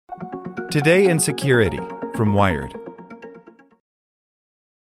Today in Security from Wired.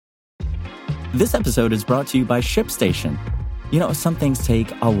 This episode is brought to you by ShipStation. You know, some things take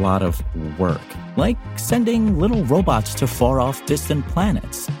a lot of work, like sending little robots to far-off distant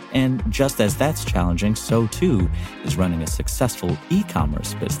planets. And just as that's challenging, so too is running a successful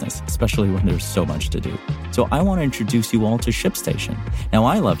e-commerce business, especially when there's so much to do. So I want to introduce you all to ShipStation. Now,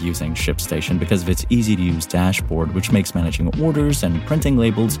 I love using ShipStation because of its easy-to-use dashboard, which makes managing orders and printing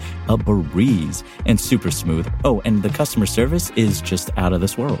labels a breeze and super smooth. Oh, and the customer service is just out of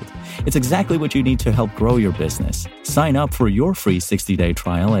this world. It's exactly what you need to help grow your business. Sign up for your free 60-day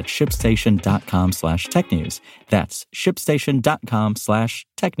trial at shipstation.com/technews. That's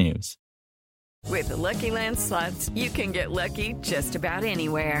shipstation.com/technews. With the Lucky Land Slots, you can get lucky just about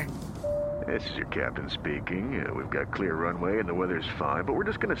anywhere. This is your captain speaking. We've got clear runway and the weather's fine, but we're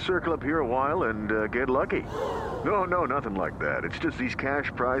just going to circle up here a while and get lucky. No, nothing like that. It's just these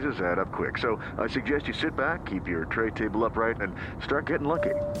cash prizes add up quick. So I suggest you sit back, keep your tray table upright, and start getting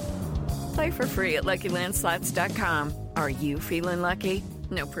lucky. Play for free at LuckyLandSlots.com. Are you feeling lucky?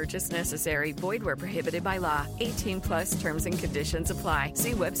 No purchase necessary. Void where prohibited by law. 18+ terms and conditions apply.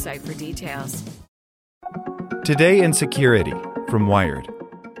 See website for details. Today in Security from Wired.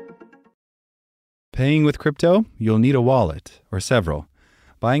 Paying with crypto? You'll need a wallet, or several.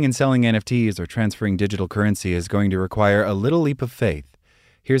 Buying and selling NFTs or transferring digital currency is going to require a little leap of faith.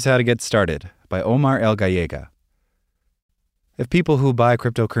 Here's how to get started, by Omar El Gallega. If people who buy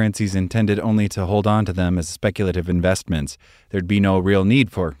cryptocurrencies intended only to hold on to them as speculative investments, there'd be no real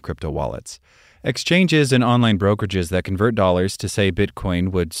need for crypto wallets. Exchanges and online brokerages that convert dollars to, say,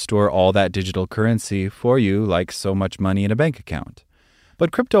 Bitcoin would store all that digital currency for you like so much money in a bank account.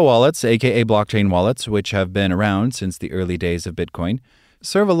 But crypto wallets, aka blockchain wallets, which have been around since the early days of Bitcoin,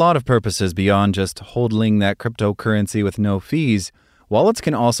 serve a lot of purposes beyond just holding that cryptocurrency with no fees. Wallets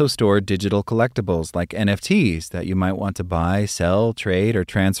can also store digital collectibles like NFTs that you might want to buy, sell, trade, or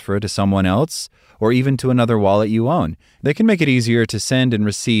transfer to someone else, or even to another wallet you own. They can make it easier to send and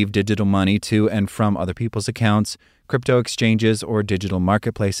receive digital money to and from other people's accounts, crypto exchanges, or digital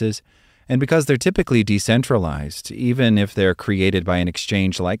marketplaces. And because they're typically decentralized, even if they're created by an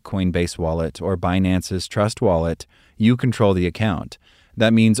exchange like Coinbase Wallet or Binance's Trust Wallet, you control the account.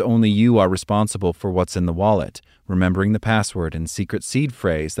 That means only you are responsible for what's in the wallet, remembering the password and secret seed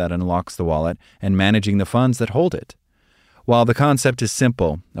phrase that unlocks the wallet, and managing the funds that hold it. While the concept is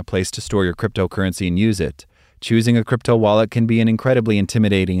simple, a place to store your cryptocurrency and use it, choosing a crypto wallet can be an incredibly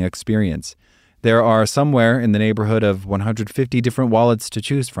intimidating experience. There are somewhere in the neighborhood of 150 different wallets to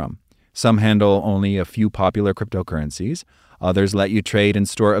choose from. Some handle only a few popular cryptocurrencies. Others let you trade and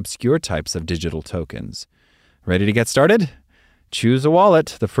store obscure types of digital tokens. Ready to get started? Choose a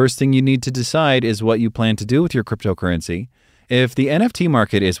wallet. The first thing you need to decide is what you plan to do with your cryptocurrency. If the NFT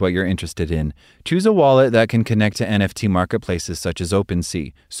market is what you're interested in, choose a wallet that can connect to NFT marketplaces such as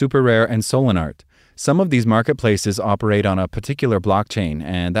OpenSea, SuperRare, and Solanart. Some of these marketplaces operate on a particular blockchain,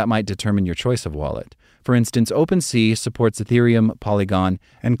 and that might determine your choice of wallet. For instance, OpenSea supports Ethereum, Polygon,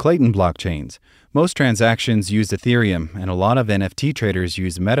 and Clayton blockchains. Most transactions use Ethereum, and a lot of NFT traders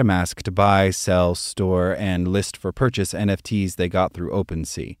use MetaMask to buy, sell, store, and list for purchase NFTs they got through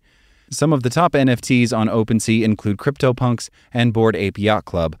OpenSea. Some of the top NFTs on OpenSea include CryptoPunks and Bored Ape Yacht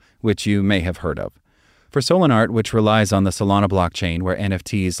Club, which you may have heard of. For Solanart, which relies on the Solana blockchain where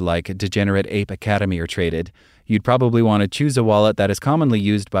NFTs like Degenerate Ape Academy are traded, you'd probably want to choose a wallet that is commonly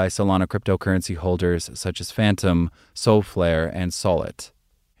used by Solana cryptocurrency holders such as Phantom, Solflare, and Solid.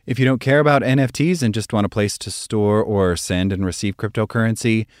 If you don't care about NFTs and just want a place to store or send and receive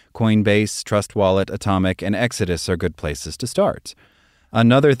cryptocurrency, Coinbase, Trust Wallet, Atomic, and Exodus are good places to start.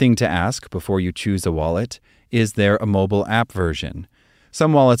 Another thing to ask before you choose a wallet, is there a mobile app version?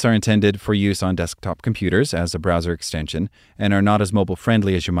 Some wallets are intended for use on desktop computers as a browser extension and are not as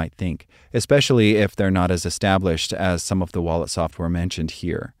mobile-friendly as you might think, especially if they're not as established as some of the wallet software mentioned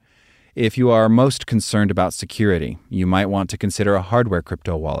here. If you are most concerned about security, you might want to consider a hardware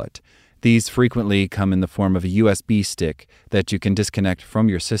crypto wallet. These frequently come in the form of a USB stick that you can disconnect from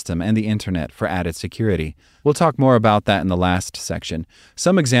your system and the internet for added security. We'll talk more about that in the last section.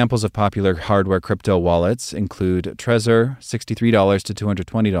 Some examples of popular hardware crypto wallets include Trezor, $63 to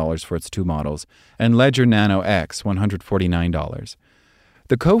 $220 for its two models, and Ledger Nano X, $149.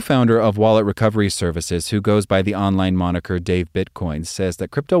 The co-founder of Wallet Recovery Services, who goes by the online moniker Dave Bitcoin, says that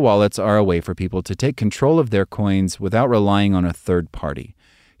crypto wallets are a way for people to take control of their coins without relying on a third party.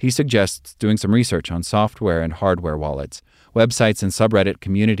 He suggests doing some research on software and hardware wallets. Websites and subreddit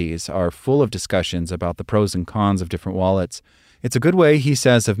communities are full of discussions about the pros and cons of different wallets. It's a good way, he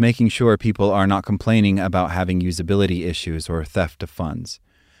says, of making sure people are not complaining about having usability issues or theft of funds.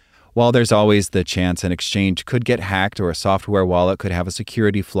 While there's always the chance an exchange could get hacked or a software wallet could have a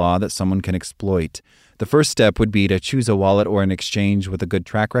security flaw that someone can exploit, the first step would be to choose a wallet or an exchange with a good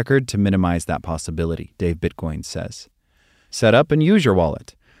track record to minimize that possibility, Dave Bitcoin says. Set up and use your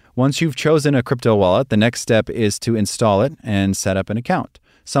wallet. Once you've chosen a crypto wallet, the next step is to install it and set up an account.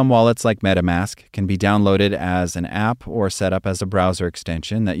 Some wallets, like MetaMask, can be downloaded as an app or set up as a browser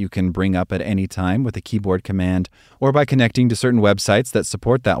extension that you can bring up at any time with a keyboard command or by connecting to certain websites that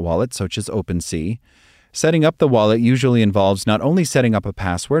support that wallet, such as OpenSea. Setting up the wallet usually involves not only setting up a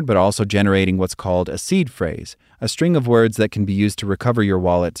password, but also generating what's called a seed phrase, a string of words that can be used to recover your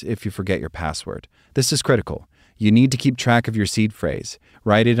wallet if you forget your password. This is critical. You need to keep track of your seed phrase.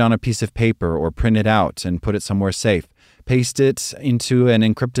 Write it on a piece of paper or print it out and put it somewhere safe. Paste it into an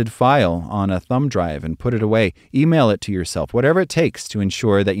encrypted file on a thumb drive and put it away. Email it to yourself, whatever it takes to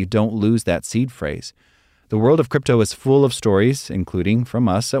ensure that you don't lose that seed phrase. The world of crypto is full of stories, including from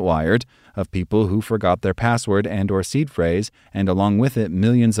us at Wired, of people who forgot their password and or seed phrase, and along with it,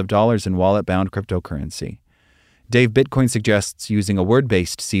 millions of dollars in wallet-bound cryptocurrency. Dave Bitcoin suggests using a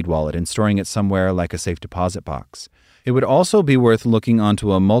word-based seed wallet and storing it somewhere like a safe deposit box. It would also be worth looking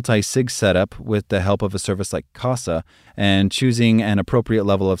onto a multi-sig setup with the help of a service like Casa and choosing an appropriate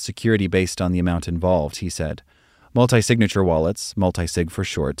level of security based on the amount involved, he said. Multi-signature wallets, multi-sig for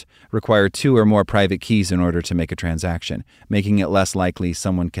short, require 2 or more private keys in order to make a transaction, making it less likely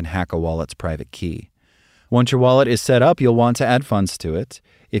someone can hack a wallet's private key. Once your wallet is set up, you'll want to add funds to it.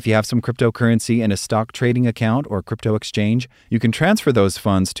 If you have some cryptocurrency in a stock trading account or crypto exchange, you can transfer those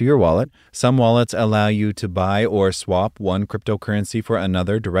funds to your wallet. Some wallets allow you to buy or swap one cryptocurrency for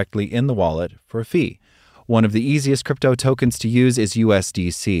another directly in the wallet for a fee. One of the easiest crypto tokens to use is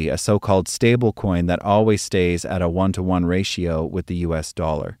USDC, a so-called stable coin that always stays at a 1-to-1 ratio with the US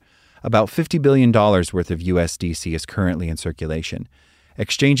dollar. About $50 billion worth of USDC is currently in circulation.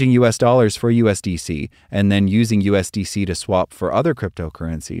 Exchanging US dollars for USDC and then using USDC to swap for other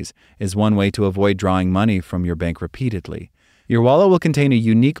cryptocurrencies is one way to avoid drawing money from your bank repeatedly. Your wallet will contain a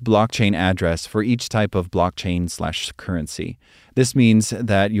unique blockchain address for each type of blockchain/currency. This means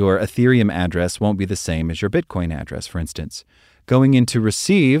that your Ethereum address won't be the same as your Bitcoin address, for instance. Going into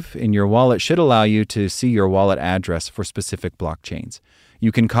Receive in your wallet should allow you to see your wallet address for specific blockchains.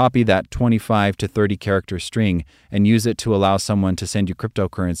 You can copy that 25 to 30 character string and use it to allow someone to send you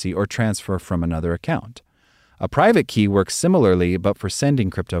cryptocurrency or transfer from another account. A private key works similarly, but for sending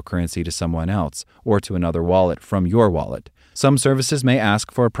cryptocurrency to someone else or to another wallet from your wallet. Some services may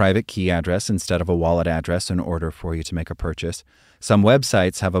ask for a private key address instead of a wallet address in order for you to make a purchase. Some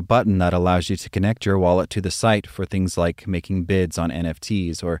websites have a button that allows you to connect your wallet to the site for things like making bids on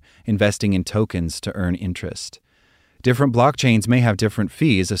NFTs or investing in tokens to earn interest. Different blockchains may have different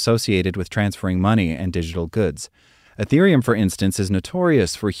fees associated with transferring money and digital goods. Ethereum, for instance, is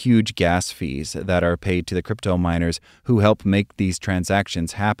notorious for huge gas fees that are paid to the crypto miners who help make these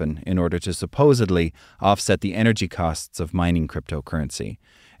transactions happen in order to supposedly offset the energy costs of mining cryptocurrency.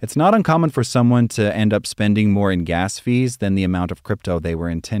 It's not uncommon for someone to end up spending more in gas fees than the amount of crypto they were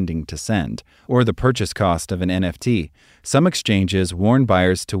intending to send, or the purchase cost of an NFT. Some exchanges warn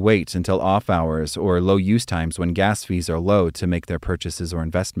buyers to wait until off hours or low use times when gas fees are low to make their purchases or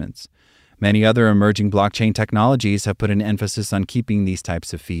investments. Many other emerging blockchain technologies have put an emphasis on keeping these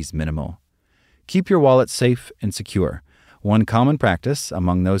types of fees minimal. Keep your wallet safe and secure. One common practice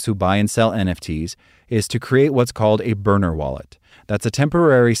among those who buy and sell NFTs is to create what's called a burner wallet. That's a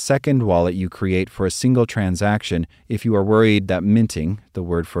temporary second wallet you create for a single transaction if you are worried that minting, the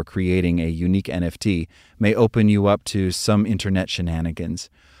word for creating a unique NFT, may open you up to some internet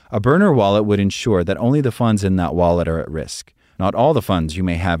shenanigans. A burner wallet would ensure that only the funds in that wallet are at risk, not all the funds you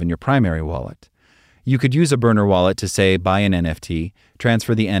may have in your primary wallet. You could use a burner wallet to, say, buy an NFT,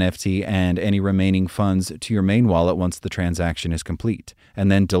 transfer the NFT and any remaining funds to your main wallet once the transaction is complete,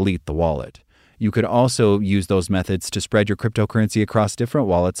 and then delete the wallet. You could also use those methods to spread your cryptocurrency across different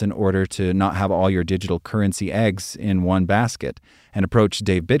wallets in order to not have all your digital currency eggs in one basket. An approach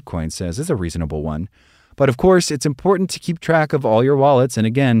Dave Bitcoin says is a reasonable one. But of course, it's important to keep track of all your wallets, and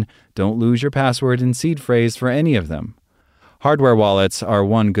again, don't lose your password and seed phrase for any of them. Hardware wallets are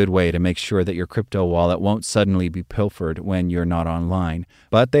one good way to make sure that your crypto wallet won't suddenly be pilfered when you're not online,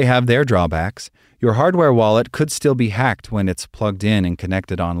 but they have their drawbacks. Your hardware wallet could still be hacked when it's plugged in and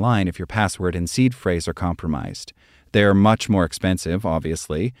connected online if your password and seed phrase are compromised. They're much more expensive,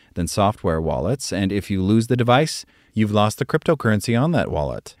 obviously, than software wallets, and if you lose the device, you've lost the cryptocurrency on that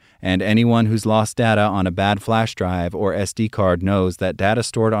wallet. And anyone who's lost data on a bad flash drive or SD card knows that data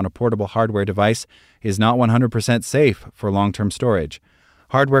stored on a portable hardware device is not 100% safe for long-term storage.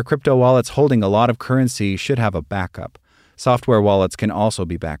 Hardware crypto wallets holding a lot of currency should have a backup. Software wallets can also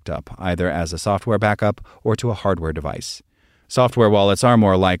be backed up, either as a software backup or to a hardware device. Software wallets are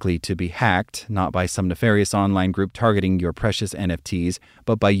more likely to be hacked, not by some nefarious online group targeting your precious NFTs,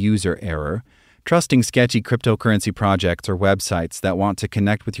 but by user error. Trusting sketchy cryptocurrency projects or websites that want to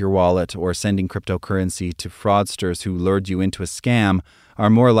connect with your wallet or sending cryptocurrency to fraudsters who lured you into a scam are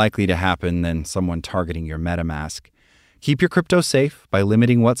more likely to happen than someone targeting your MetaMask. Keep your crypto safe by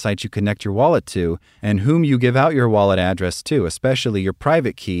limiting what sites you connect your wallet to and whom you give out your wallet address to, especially your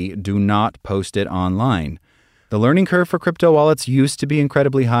private key. Do not post it online. The learning curve for crypto wallets used to be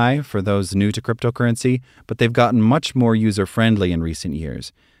incredibly high for those new to cryptocurrency, but they've gotten much more user-friendly in recent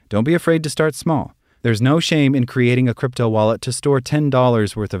years. Don't be afraid to start small. There's no shame in creating a crypto wallet to store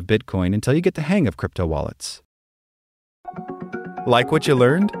 $10 worth of Bitcoin until you get the hang of crypto wallets. Like what you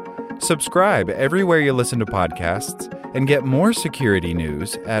learned? Subscribe everywhere you listen to podcasts and get more security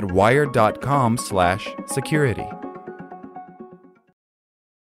news at wired.com/security.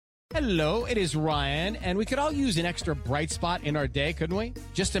 Hello, it is Ryan, and we could all use an extra bright spot in our day, couldn't we?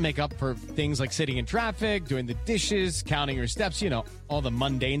 Just to make up for things like sitting in traffic, doing the dishes, counting your steps, all the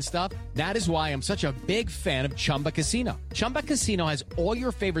mundane stuff. That is why I'm such a big fan of Chumba Casino. Chumba Casino has all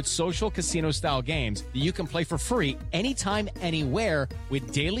your favorite social casino-style games that you can play for free anytime, anywhere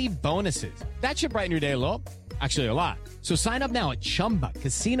with daily bonuses. That should brighten your day a little. Actually, a lot. So sign up now at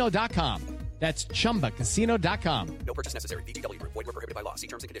ChumbaCasino.com. That's ChumbaCasino.com. No purchase necessary. VGW Group. Void where prohibited by law. See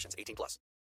terms and conditions. 18+.